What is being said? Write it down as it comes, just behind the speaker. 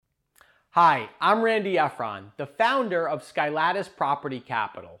Hi, I'm Randy Efron, the founder of Skylatis Property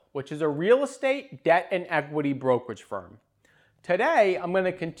Capital, which is a real estate, debt, and equity brokerage firm. Today, I'm going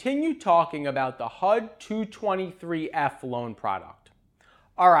to continue talking about the HUD 223F loan product.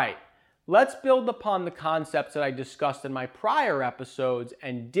 All right, let's build upon the concepts that I discussed in my prior episodes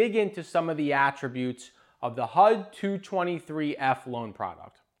and dig into some of the attributes of the HUD 223F loan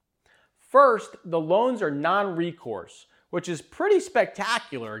product. First, the loans are non-recourse, which is pretty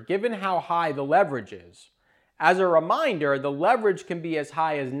spectacular given how high the leverage is. As a reminder, the leverage can be as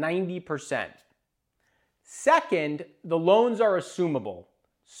high as 90%. Second, the loans are assumable,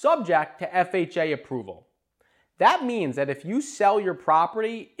 subject to FHA approval. That means that if you sell your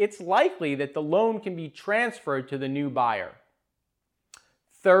property, it's likely that the loan can be transferred to the new buyer.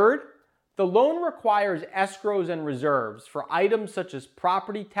 Third, the loan requires escrows and reserves for items such as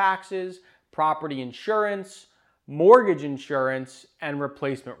property taxes, property insurance, mortgage insurance, and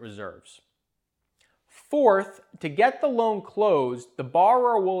replacement reserves. Fourth, to get the loan closed, the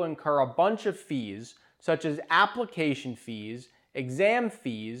borrower will incur a bunch of fees such as application fees, exam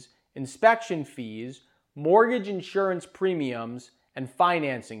fees, inspection fees, mortgage insurance premiums, and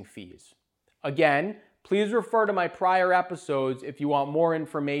financing fees. Again, please refer to my prior episodes if you want more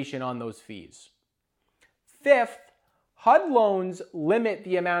information on those fees. Fifth, HUD loans limit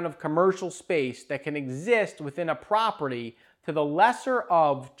the amount of commercial space that can exist within a property to the lesser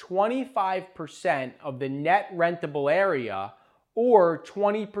of 25% of the net rentable area or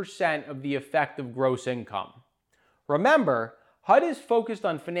 20% of the effective gross income. Remember, HUD is focused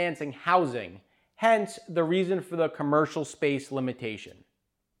on financing housing, hence the reason for the commercial space limitation.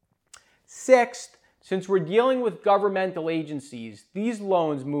 Sixth, since we're dealing with governmental agencies, these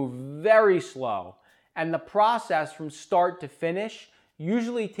loans move very slow, and the process from start to finish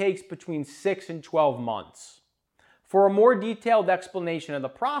usually takes between 6 and 12 months. For a more detailed explanation of the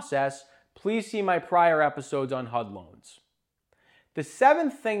process, please see my prior episodes on HUD loans. The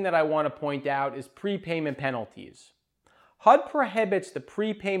seventh thing that I want to point out is prepayment penalties. HUD prohibits the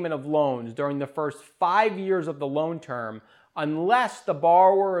prepayment of loans during the first 5 years of the loan term unless the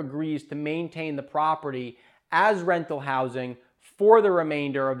borrower agrees to maintain the property as rental housing for the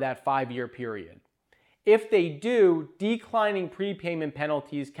remainder of that 5-year period. If they do, declining prepayment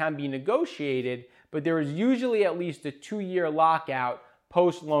penalties can be negotiated, but there is usually at least a 2-year lockout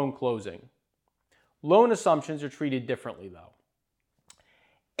post-loan closing. Loan assumptions are treated differently though.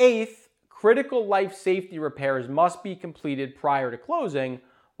 Eighth, critical life safety repairs must be completed prior to closing,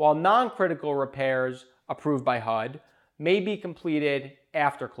 while non-critical repairs approved by HUD may be completed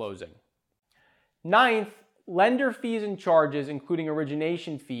after closing. Ninth, lender fees and charges, including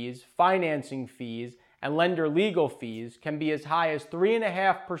origination fees, financing fees, and lender legal fees, can be as high as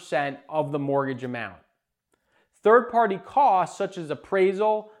 3.5% of the mortgage amount. Third-party costs such as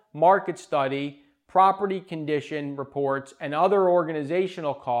appraisal, market study, property condition reports, and other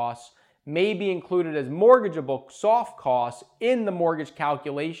organizational costs may be included as mortgageable soft costs in the mortgage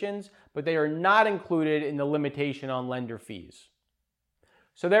calculations, but they are not included in the limitation on lender fees.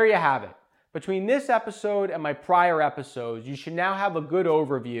 So there you have it. Between this episode and my prior episodes, you should now have a good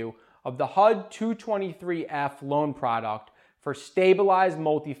overview of the HUD 223F loan product for stabilized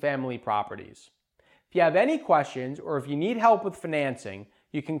multifamily properties. If you have any questions or if you need help with financing,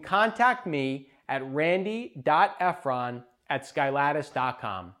 you can contact me at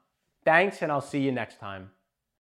randy.efron@skylatis.com. Thanks, and I'll see you next time.